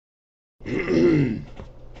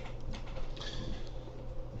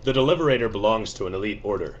The Deliberator belongs to an elite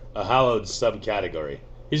order, a hallowed subcategory.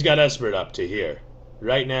 He's got Esbert up to here.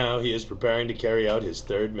 Right now, he is preparing to carry out his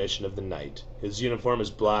third mission of the night. His uniform is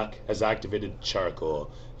black, has activated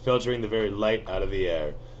charcoal, filtering the very light out of the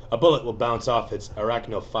air. A bullet will bounce off its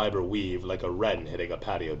arachnofiber weave like a wren hitting a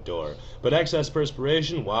patio door, but excess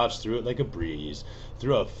perspiration wafts through it like a breeze,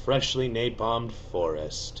 through a freshly napalmed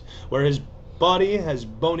forest. Where his body has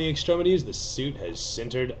bony extremities, the suit has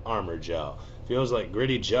sintered armor gel. Feels like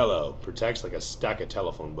gritty jello, protects like a stack of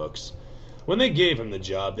telephone books. When they gave him the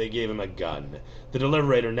job, they gave him a gun. The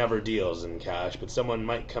Deliberator never deals in cash, but someone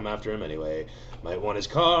might come after him anyway. Might want his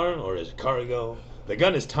car or his cargo. The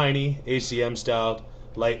gun is tiny, ACM styled,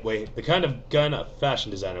 lightweight, the kind of gun a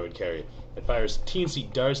fashion designer would carry. It fires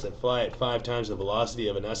teensy darts that fly at 5 times the velocity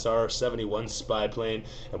of an SR-71 spy plane,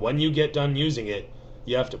 and when you get done using it,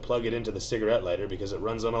 you have to plug it into the cigarette lighter because it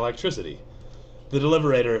runs on electricity. The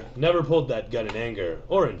Deliberator never pulled that gun in anger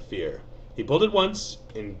or in fear. He pulled it once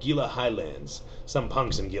in Gila Highlands. Some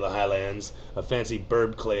punks in Gila Highlands, a fancy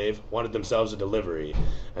burb clave, wanted themselves a delivery,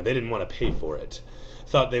 and they didn't want to pay for it.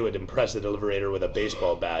 Thought they would impress the Deliberator with a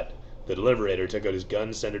baseball bat. The Deliberator took out his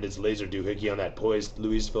gun, centered its laser doohickey on that poised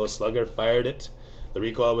Louisville slugger, fired it. The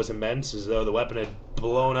recoil was immense, as though the weapon had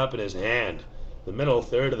blown up in his hand. The middle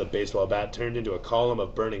third of the baseball bat turned into a column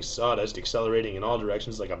of burning sawdust, accelerating in all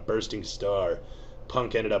directions like a bursting star.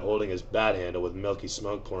 Punk ended up holding his bat handle with milky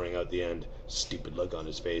smoke pouring out the end. Stupid look on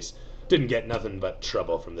his face. Didn't get nothing but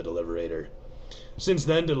trouble from the Deliberator. Since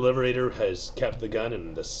then, the Deliberator has kept the gun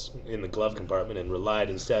in the glove compartment and relied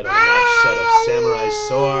instead on a matched set of samurai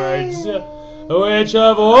swords, which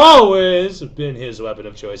have always been his weapon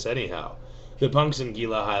of choice anyhow. The punks in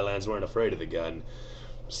Gila Highlands weren't afraid of the gun,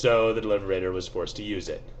 so the Deliberator was forced to use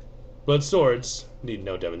it. But swords need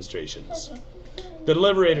no demonstrations. The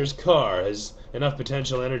Deliberator's car has enough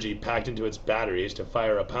potential energy packed into its batteries to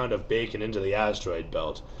fire a pound of bacon into the asteroid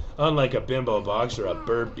belt. Unlike a bimbo box or a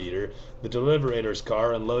bird beater, the Deliberator's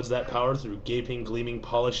car unloads that power through gaping, gleaming,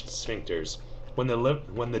 polished sphincters. When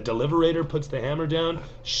the Deliberator puts the hammer down,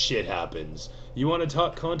 shit happens. You want to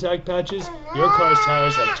talk contact patches? Your car's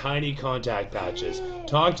tires have tiny contact patches.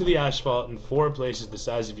 Talk to the asphalt in 4 places the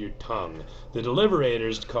size of your tongue. The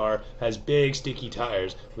Deliberator's car has big, sticky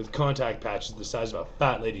tires with contact patches the size of a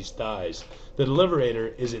fat lady's thighs. The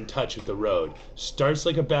Deliberator is in touch with the road. Starts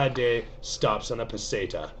like a bad day, stops on a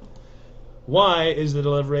peseta. Why is the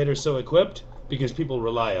Deliberator so equipped? Because people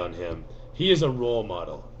rely on him. He is a role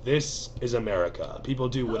model. This is America. People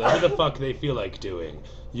do whatever the fuck they feel like doing.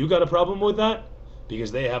 You got a problem with that?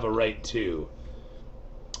 Because they have a right to.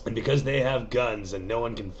 And because they have guns and no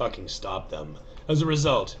one can fucking stop them. As a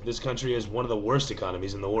result, this country is one of the worst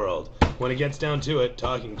economies in the world. When it gets down to it,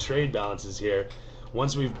 talking trade balances here,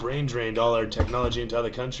 once we've brain drained all our technology into other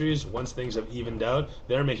countries, once things have evened out,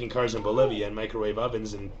 they're making cars in Bolivia and microwave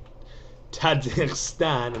ovens in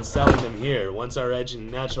Tajikistan and selling them here. Once our edge in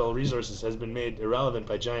natural resources has been made irrelevant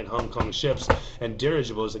by giant Hong Kong ships and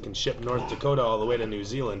dirigibles that can ship North Dakota all the way to New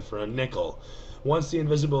Zealand for a nickel. Once the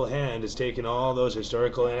invisible hand has taken all those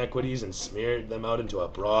historical inequities and smeared them out into a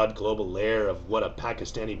broad global layer of what a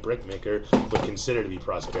Pakistani brickmaker would consider to be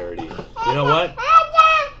prosperity. You know what?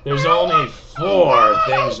 There's only 4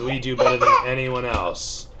 things we do better than anyone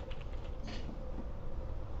else.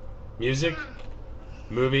 Music,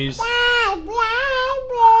 movies,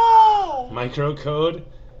 microcode,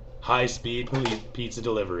 high-speed pizza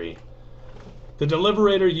delivery. The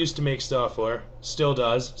Deliberator used to make software, still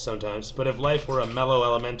does, sometimes, but if life were a mellow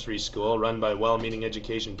elementary school run by well-meaning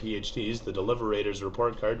education PhDs, the Deliberator's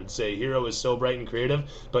report card would say Hero is so bright and creative,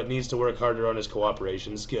 but needs to work harder on his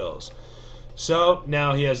cooperation skills. So,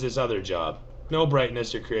 now he has this other job. No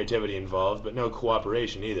brightness or creativity involved, but no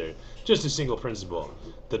cooperation either. Just a single principle.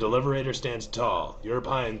 The Deliberator stands tall. You're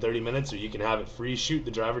pie in 30 minutes, or you can have it free. Shoot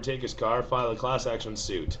the driver, take his car, file a class action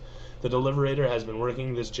suit. The Deliberator has been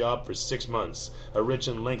working this job for 6 months, a rich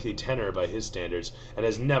and lengthy tenure by his standards, and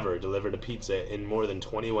has never delivered a pizza in more than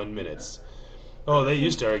 21 minutes. Oh, they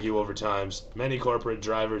used to argue over times. Many corporate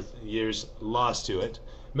driver years lost to it.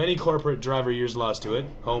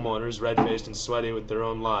 Homeowners, red-faced and sweaty with their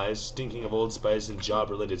own lies, stinking of Old Spice and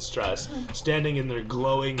job-related stress, standing in their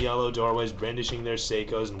glowing yellow doorways, brandishing their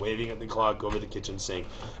Seikos and waving at the clock over the kitchen sink.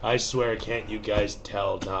 I swear, can't you guys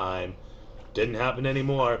tell time? Didn't happen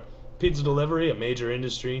anymore. Pizza delivery, a major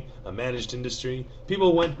industry, a managed industry.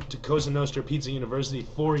 People went to Cosa Nostra Pizza University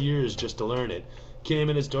 4 years just to learn it. Came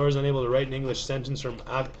in its doors unable to write an English sentence from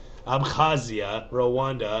Abkhazia,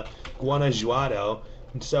 Rwanda, Guanajuato,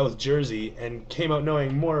 South Jersey, and came out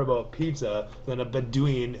knowing more about pizza than a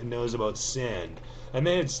Bedouin knows about sand. and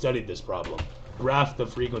they had studied this problem, graphed the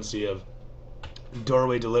frequency of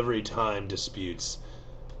doorway delivery time disputes,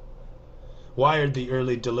 wired the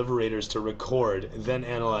early deliverators to record, then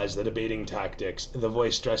analyze the debating tactics, the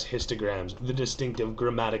voice stress histograms, the distinctive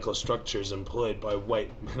grammatical structures employed by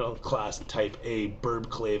white middle-class type A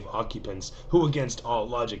burbclave occupants, who against all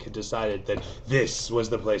logic had decided that this was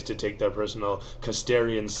the place to take their personal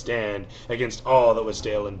Custerian stand against all that was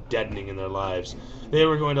stale and deadening in their lives. They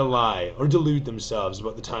were going to lie or delude themselves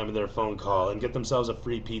about the time of their phone call and get themselves a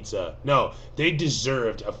free pizza. No, they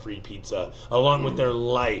deserved a free pizza, along with their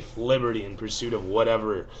life, liberty, and pursuit of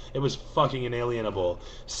whatever. It was fucking inalienable.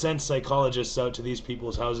 Sent psychologists out to these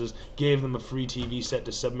people's houses, gave them a free TV set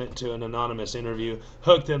to submit to an anonymous interview,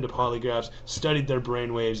 hooked them to polygraphs, studied their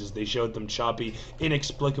brainwaves as they showed them choppy,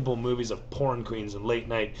 inexplicable movies of porn queens and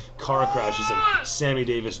late-night car crashes and Sammy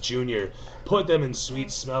Davis Jr., put them in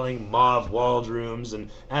sweet-smelling, mauve-walled rooms, and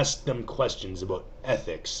asked them questions about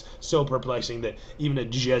ethics, so perplexing that even a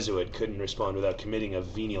Jesuit couldn't respond without committing a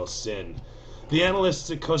venial sin. The analysts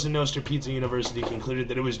at Cosa Nostra Pizza University concluded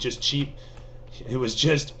that it was just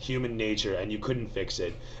human nature, and you couldn't fix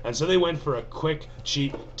it. And so they went for a quick,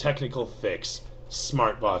 cheap, technical fix.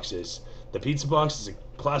 Smart boxes. The pizza box is a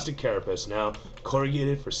plastic carapace now,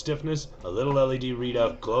 corrugated for stiffness, a little LED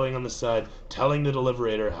readout glowing on the side, telling the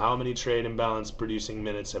deliverator how many trade imbalance producing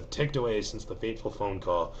minutes have ticked away since the fateful phone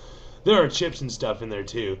call. There are chips and stuff in there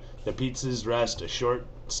too. The pizzas rest, a short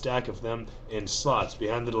stack of them, in slots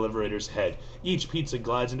behind the deliverator's head. Each pizza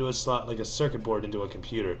glides into a slot like a circuit board into a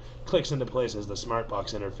computer, clicks into place as the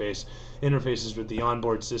smartbox interfaces with the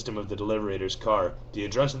onboard system of the deliverator's car. The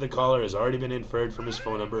address of the caller has already been inferred from his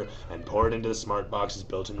phone number and poured into the smartbox's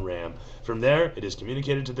built-in RAM. From there, it is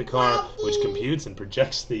communicated to the car, which computes and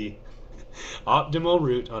projects the optimal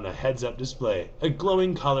route on a heads-up display, a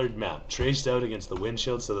glowing colored map traced out against the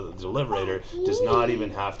windshield so that the deliverator does not even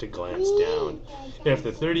have to glance down. If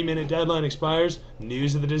the 30-minute deadline expires,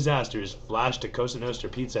 news of the disaster is flashed to Cosa Nostra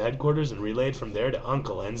Pizza headquarters and relayed from there to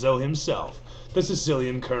Uncle Enzo himself, the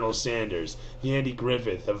Sicilian Colonel Sanders, the Andy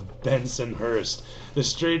Griffith of Bensonhurst, the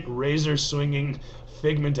straight razor-swinging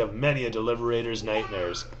figment of many a deliverator's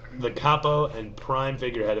nightmares, the capo and prime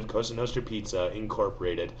figurehead of Cosa Nostra Pizza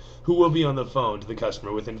Incorporated, who will be on the phone to the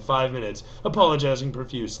customer within 5 minutes, apologizing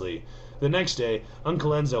profusely. The next day,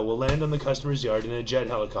 Uncle Enzo will land on the customer's yard in a jet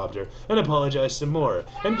helicopter and apologize some more,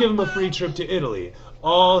 and give him a free trip to Italy.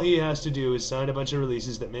 All he has to do is sign a bunch of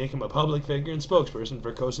releases that make him a public figure and spokesperson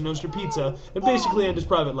for Cosa Nostra Pizza, and basically end his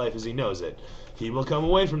private life as he knows it. He will come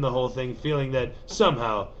away from the whole thing feeling that,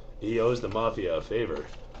 somehow, he owes the Mafia a favor.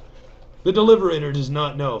 The deliverator does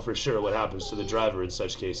not know for sure what happens to the driver in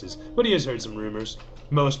such cases, but he has heard some rumors.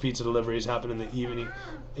 Most pizza deliveries happen in the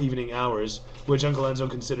evening hours, which Uncle Enzo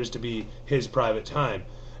considers to be his private time.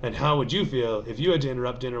 And how would you feel if you had to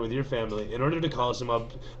interrupt dinner with your family in order to call some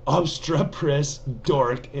obstreperous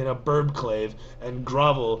dork in a burbclave and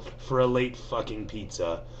grovel for a late fucking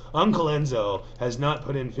pizza? Uncle Enzo has not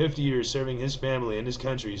put in 50 years serving his family and his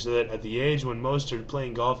country so that at the age when most are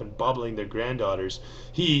playing golf and bobbling their granddaughters,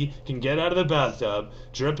 he can get out of the bathtub,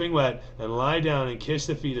 dripping wet, and lie down and kiss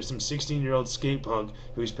the feet of some 16-year-old skate punk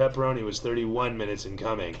whose pepperoni was 31 minutes in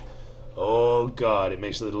coming. Oh God, it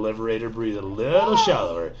makes the deliverator breathe a little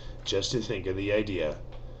shallower just to think of the idea.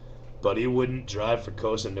 But he wouldn't drive for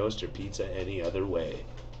Cosa Nostra Pizza any other way.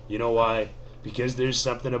 You know why? Because there's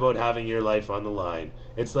something about having your life on the line.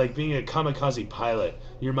 It's like being a kamikaze pilot.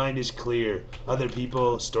 Your mind is clear. Other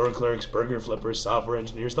people, store clerks, burger flippers, software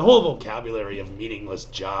engineers, the whole vocabulary of meaningless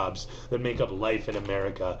jobs that make up life in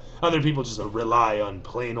America. Other people just rely on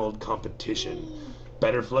plain old competition.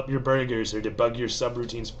 Better flip your burgers or debug your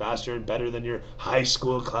subroutines faster and better than your high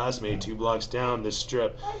school classmate 2 blocks down the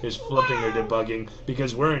strip is flipping or debugging,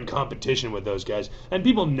 because we're in competition with those guys, and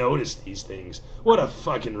people notice these things. What a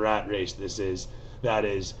fucking rat race this is. That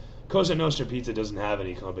is. Cosa Nostra Pizza doesn't have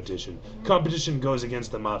any competition. Competition goes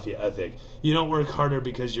against the Mafia ethic. You don't work harder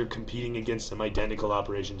because you're competing against some identical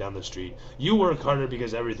operation down the street. You work harder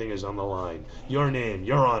because everything is on the line. Your name,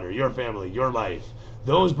 your honor, your family, your life.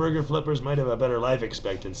 Those burger flippers might have a better life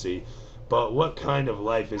expectancy, but what kind of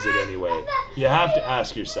life is it anyway? You have to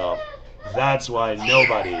ask yourself. That's why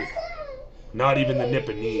nobody, not even the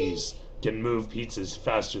Nipponese, can move pizzas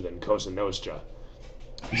faster than Cosa Nostra.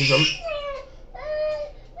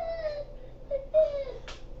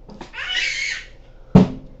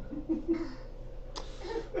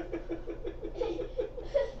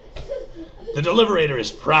 The Deliberator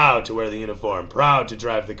is proud to wear the uniform, proud to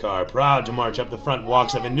drive the car, proud to march up the front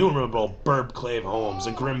walks of innumerable burb-clave homes,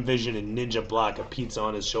 a grim vision in ninja black, a pizza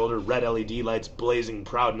on his shoulder, red LED lights blazing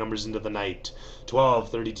proud numbers into the night,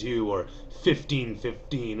 1232 or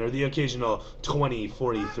 1515 or the occasional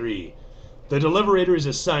 2043. The Deliberator is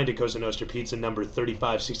assigned to Cosa Nostra Pizza number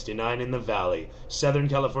 3569 in the Valley. Southern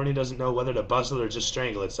California doesn't know whether to bustle or just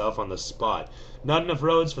strangle itself on the spot. Not enough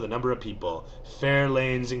roads for the number of people. Fair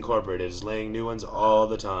Lanes Incorporated is laying new ones all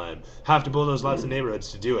the time. Have to bulldoze lots of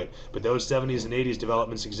neighborhoods to do it, but those 70s and 80s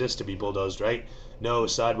developments exist to be bulldozed, right? No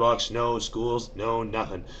sidewalks, no schools, no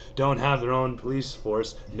nothing. Don't have their own police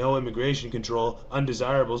force, no immigration control.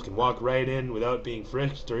 Undesirables can walk right in without being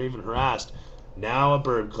frisked or even harassed. Now a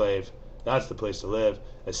burbclave. That's the place to live.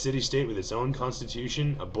 A city-state with its own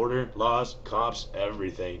constitution, a border, laws, cops,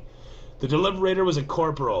 everything. The Deliberator was a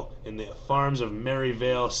corporal in the farms of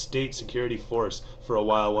Maryvale State Security Force for a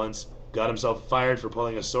while once. Got himself fired for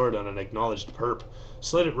pulling a sword on an acknowledged perp.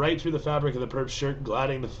 Slid it right through the fabric of the perp's shirt,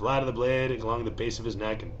 gliding the flat of the blade along the base of his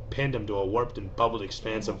neck, and pinned him to a warped and bubbled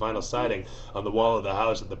expanse of vinyl siding on the wall of the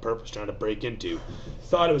house that the perp was trying to break into.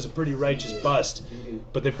 Thought it was a pretty righteous bust,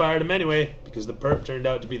 but they fired him anyway, because the perp turned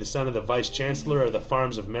out to be the son of the vice-chancellor of the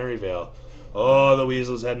farms of Maryvale. Oh, the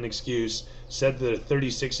weasels had an excuse. Said that a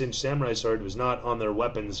 36-inch samurai sword was not on their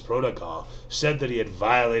weapons protocol. Said that he had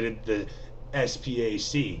violated the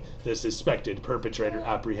SPAC, the Suspected Perpetrator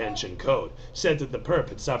Apprehension Code. Said that the perp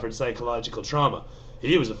had suffered psychological trauma.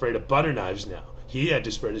 He was afraid of butter knives now. He had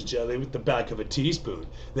to spread his jelly with the back of a teaspoon.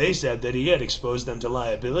 They said that he had exposed them to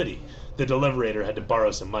liability. The Deliberator had to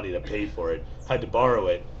borrow some money to pay for it. Had to borrow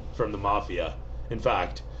it from the mafia. In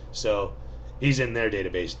fact, so he's in their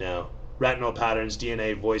database now. Retinal patterns,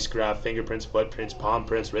 DNA, voice graph, fingerprints, footprints, palm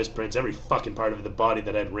prints, wrist prints, every fucking part of the body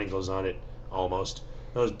that had wrinkles on it. Almost.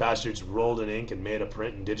 Those bastards rolled in ink and made a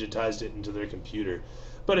print and digitized it into their computer.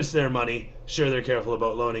 But it's their money. Sure, they're careful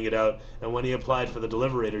about loaning it out. And when he applied for the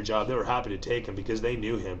Deliberator job, they were happy to take him because they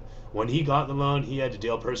knew him. When he got the loan, he had to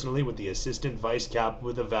deal personally with the assistant vice cap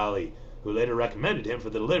with the Valley, who later recommended him for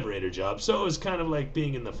the Deliberator job. So it was kind of like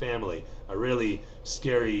being in the family. A really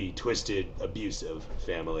scary, twisted, abusive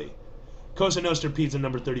family. Cosa Nostra Pizza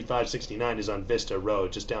number 3569 is on Vista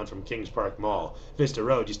Road, just down from Kings Park Mall. Vista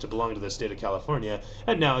Road used to belong to the state of California,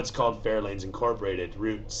 and now it's called Fairlanes Incorporated,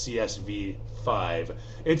 Route CSV 5.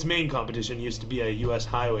 Its main competition used to be a U.S.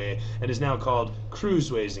 highway, and is now called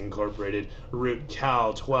Cruiseways Incorporated, Route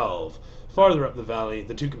Cal 12. Farther up the valley,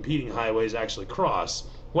 the two competing highways actually cross.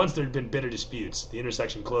 Once there had been bitter disputes, the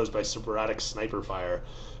intersection closed by sporadic sniper fire.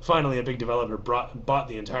 Finally, a big developer bought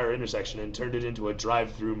the entire intersection and turned it into a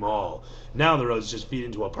drive-through mall. Now the roads just feed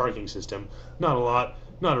into a parking system. Not a lot,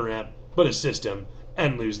 not a ramp, but a system,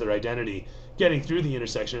 and lose their identity. Getting through the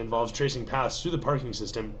intersection involves tracing paths through the parking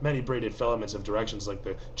system, many braided filaments of directions like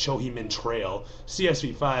the Chohimin Trail.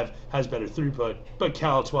 CSV5 has better throughput, but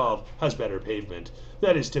Cal 12 has better pavement.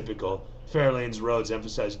 That is typical. Fairlane's roads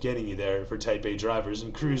emphasize getting you there for Type A drivers,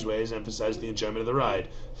 and cruiseways emphasize the enjoyment of the ride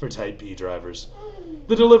for Type B drivers.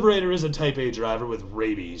 The Deliberator is a Type A driver with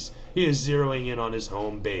rabies. He is zeroing in on his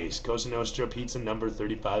home base, Cosa Nostra Pizza number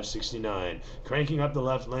 3569, cranking up the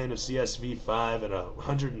left lane of CSV5 at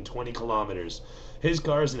 120 kilometers. His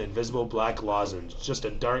car is an invisible black lozenge, just a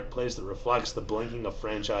dark place that reflects the blinking of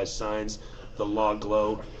franchise signs, the log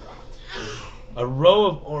glow. A row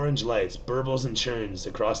of orange lights burbles and churns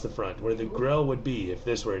across the front, where the grille would be if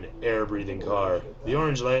this were an air-breathing car. The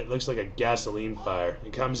orange light looks like a gasoline fire.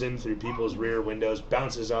 It comes in through people's rear windows,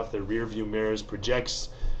 bounces off their rear-view mirrors, projects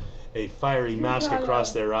a fiery mask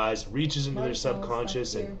across their eyes, reaches into their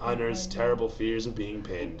subconscious, and unearths terrible fears of being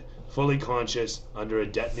pinned. Fully conscious, under a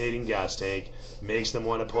detonating gas tank, makes them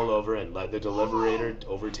want to pull over and let the Deliberator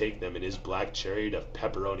overtake them in his black chariot of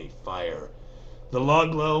pepperoni fire. The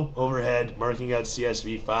log glow overhead, marking out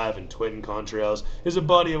CSV5 and twin contrails, is a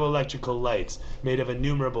body of electrical lights made of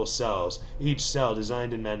innumerable cells, each cell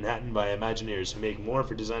designed in Manhattan by Imagineers who make more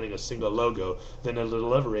for designing a single logo than a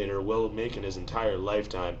Deliberator will make in his entire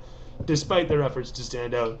lifetime. Despite their efforts to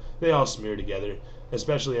stand out, they all smear together,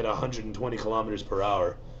 especially at 120 kilometers per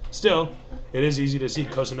hour. Still, it is easy to see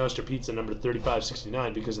Cosa Nostra Pizza number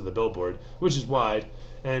 3569 because of the billboard, which is wide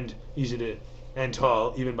and easy to and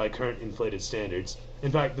tall, even by current inflated standards.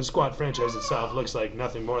 In fact, the squat franchise itself looks like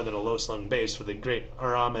nothing more than a low-slung base for the great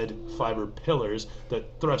aramid fiber pillars that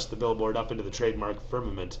thrust the billboard up into the trademark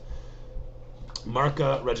firmament.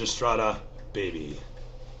 Marca Registrada, baby.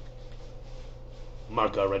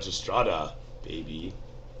 Marca Registrada, baby.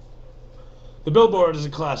 The billboard is a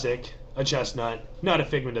classic, A chestnut, not a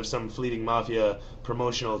figment of some fleeting mafia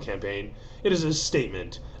promotional campaign. It is a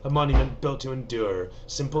statement, a monument built to endure,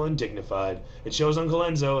 simple and dignified. It shows Uncle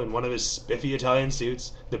Enzo in one of his spiffy Italian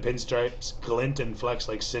suits. The pinstripes glint and flex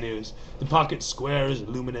like sinews. The pocket square is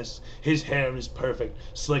luminous. His hair is perfect,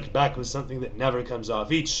 slicked back with something that never comes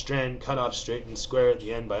off, each strand cut off straight and square at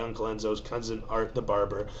the end by Uncle Enzo's cousin Art the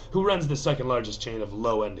barber, who runs the second largest chain of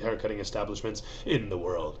low-end haircutting establishments in the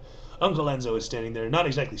world. Uncle Enzo is standing there, not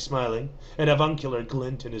exactly smiling, an avuncular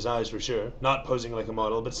glint in his eyes for sure, not posing like a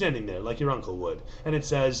model, but standing there like your uncle would. And it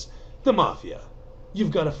says, "The Mafia. You've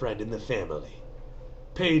got a friend in the family."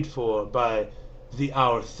 Paid for by the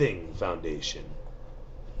Our Thing Foundation.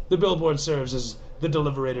 The billboard serves as the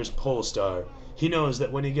deliberator's pole star. He knows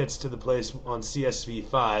that when he gets to the place on CSV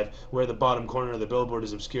 5, where the bottom corner of the billboard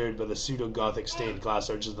is obscured by the pseudo-Gothic stained glass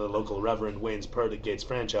arches of the local Reverend Wayne's Pearly Gates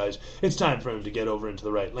franchise, it's time for him to get over into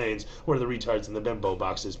the right lanes, where the retards in the bimbo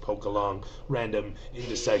boxes poke along, random,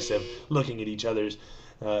 indecisive, looking at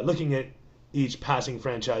each passing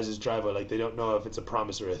franchise's driveway like they don't know if it's a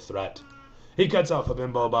promise or a threat. He cuts off a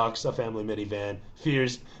bimbo box, a family minivan,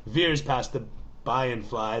 veers past the buy and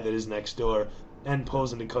fly that is next door, and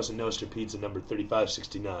pulls into Cosa Nostra Pizza number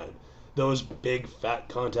 3569. Those big fat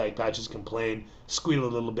contact patches complain, squeal a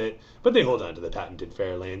little bit, but they hold on to the patented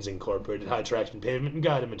fair lanes, incorporated high traction pavement, and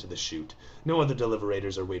guide him into the chute. No other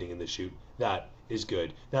deliberators are waiting in the chute. That is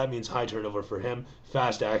good. That means high turnover for him,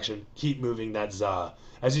 fast action, keep moving that za.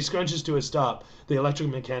 As he scrunches to a stop, the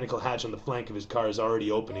electromechanical hatch on the flank of his car is already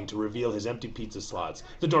opening to reveal his empty pizza slots,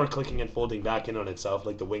 the door clicking and folding back in on itself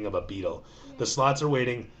like the wing of a beetle. The slots are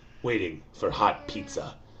waiting for hot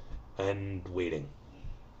pizza. And waiting.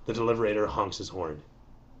 The deliberator honks his horn.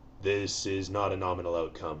 This is not a nominal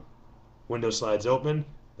outcome. Window slides open.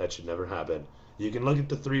 That should never happen. You can look at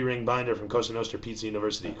the 3-ring binder from Cosa Nostra Pizza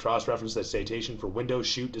University, cross-reference the citation for window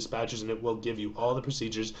chute dispatchers, and it will give you all the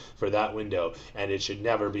procedures for that window, and it should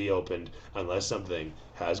never be opened unless something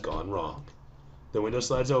has gone wrong. The window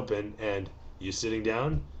slides open, and, you sitting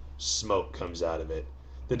down? Smoke comes out of it.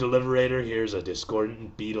 The deliberator hears a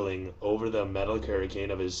discordant beetling over the metal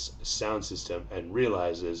hurricane of his sound system and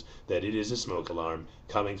realizes that it is a smoke alarm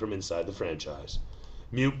coming from inside the franchise.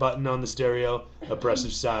 Mute button on the stereo,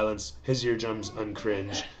 oppressive silence, his eardrums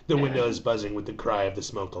uncringe. The window is buzzing with the cry of the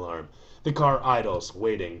smoke alarm. The car idles,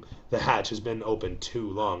 waiting. The hatch has been open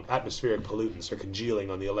too long. Atmospheric pollutants are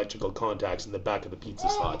congealing on the electrical contacts in the back of the pizza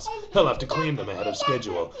slots. He'll have to clean them ahead of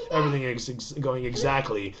schedule. Everything is going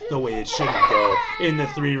exactly the way it shouldn't go in the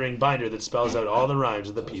 3-ring binder that spells out all the rhymes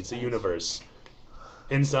of the pizza universe.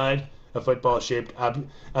 Inside, a football-shaped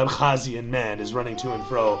Abkhazian man is running to and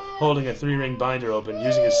fro, holding a 3-ring binder open,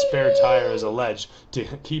 using a spare tire as a ledge to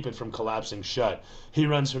keep it from collapsing shut. He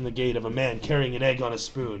runs from the gate of a man carrying an egg on a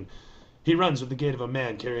spoon. He runs with the gait of a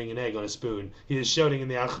man carrying an egg on a spoon. He is shouting in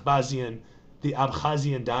the Abkhazian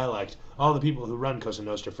dialect. All the people who run Cosa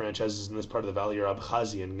Nostra franchises in this part of the valley are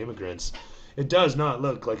Abkhazian immigrants. It does not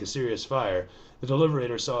look like a serious fire. The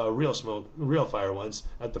deliberator saw a real fire once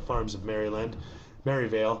at the farms of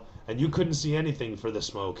Maryvale, and you couldn't see anything for the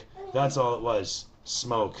smoke. That's all it was.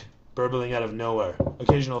 Smoke. Burbling out of nowhere.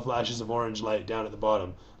 Occasional flashes of orange light down at the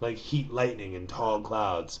bottom, like heat lightning in tall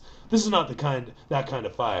clouds. This is not that kind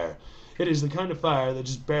of fire. It is the kind of fire that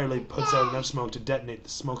just barely puts out enough smoke to detonate the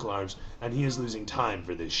smoke alarms, and he is losing time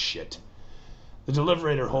for this shit. The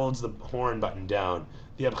deliberator holds the horn button down.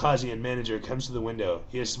 The Abkhazian manager comes to the window.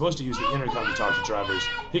 He is supposed to use the intercom to talk to drivers.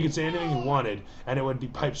 He could say anything he wanted, and it would be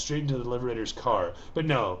piped straight into the deliberator's car. But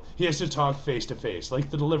no, he has to talk face to face,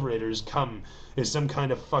 like the deliberator's is some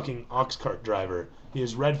kind of fucking ox cart driver. He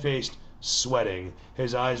is red-faced, sweating.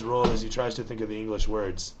 His eyes roll as he tries to think of the English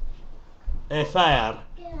words. "A fire,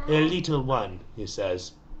 a little one," he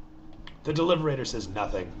says. The deliberator says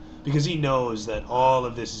nothing, because he knows that all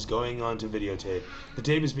of this is going on to videotape. The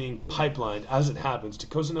tape is being pipelined, as it happens, to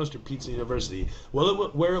Cosa Nostra Pizza University,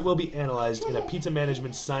 where it will be analyzed in a pizza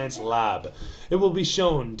management science lab. It will be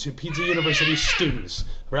shown to Pizza University students,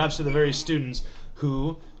 perhaps to the very students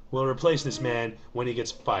who will replace this man when he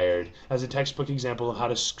gets fired, as a textbook example of how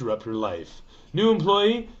to screw up your life. New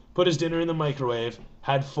employee, put his dinner in the microwave,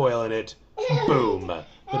 had foil in it. Boom,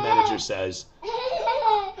 the manager says.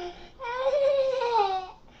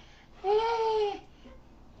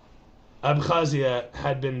 Abkhazia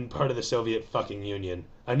had been part of the Soviet fucking Union.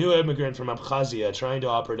 A new immigrant from Abkhazia trying to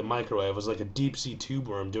operate a microwave was like a deep-sea tube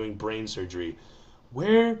worm doing brain surgery.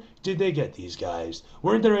 Where did they get these guys?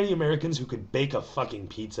 Weren't there any Americans who could bake a fucking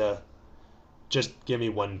pizza? Just give me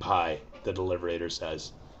one pie, the deliberator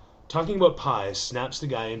says. Talking about pies snaps the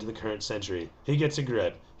guy into the current century. He gets a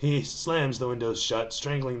grip. He slams the windows shut,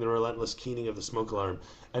 strangling the relentless keening of the smoke alarm.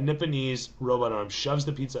 A Nipponese robot arm shoves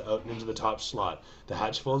the pizza out and into the top slot. The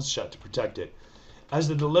hatch folds shut to protect it. As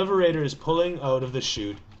the deliverator is pulling out of the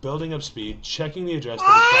chute, building up speed, checking the address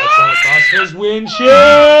that is flashed on across his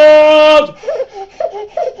windshield!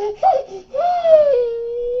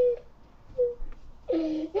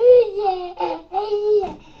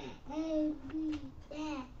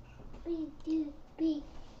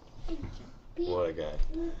 What a guy.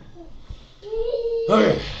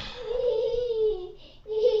 Okay.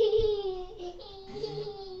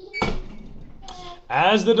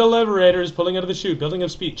 As the deliverator is pulling out of the chute, building up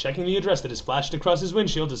speed, checking the address that is flashed across his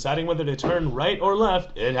windshield, deciding whether to turn right or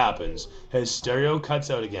left, it happens. His stereo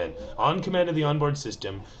cuts out again. On command of the onboard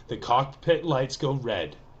system, the cockpit lights go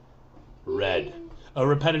red. Red. A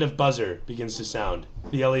repetitive buzzer begins to sound.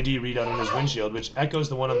 The LED readout on his windshield, which echoes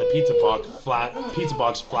the one on the pizza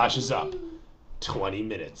box, flashes up. 20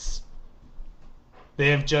 minutes. They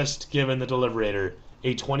have just given the deliverator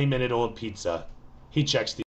a 20-minute-old pizza. He checks the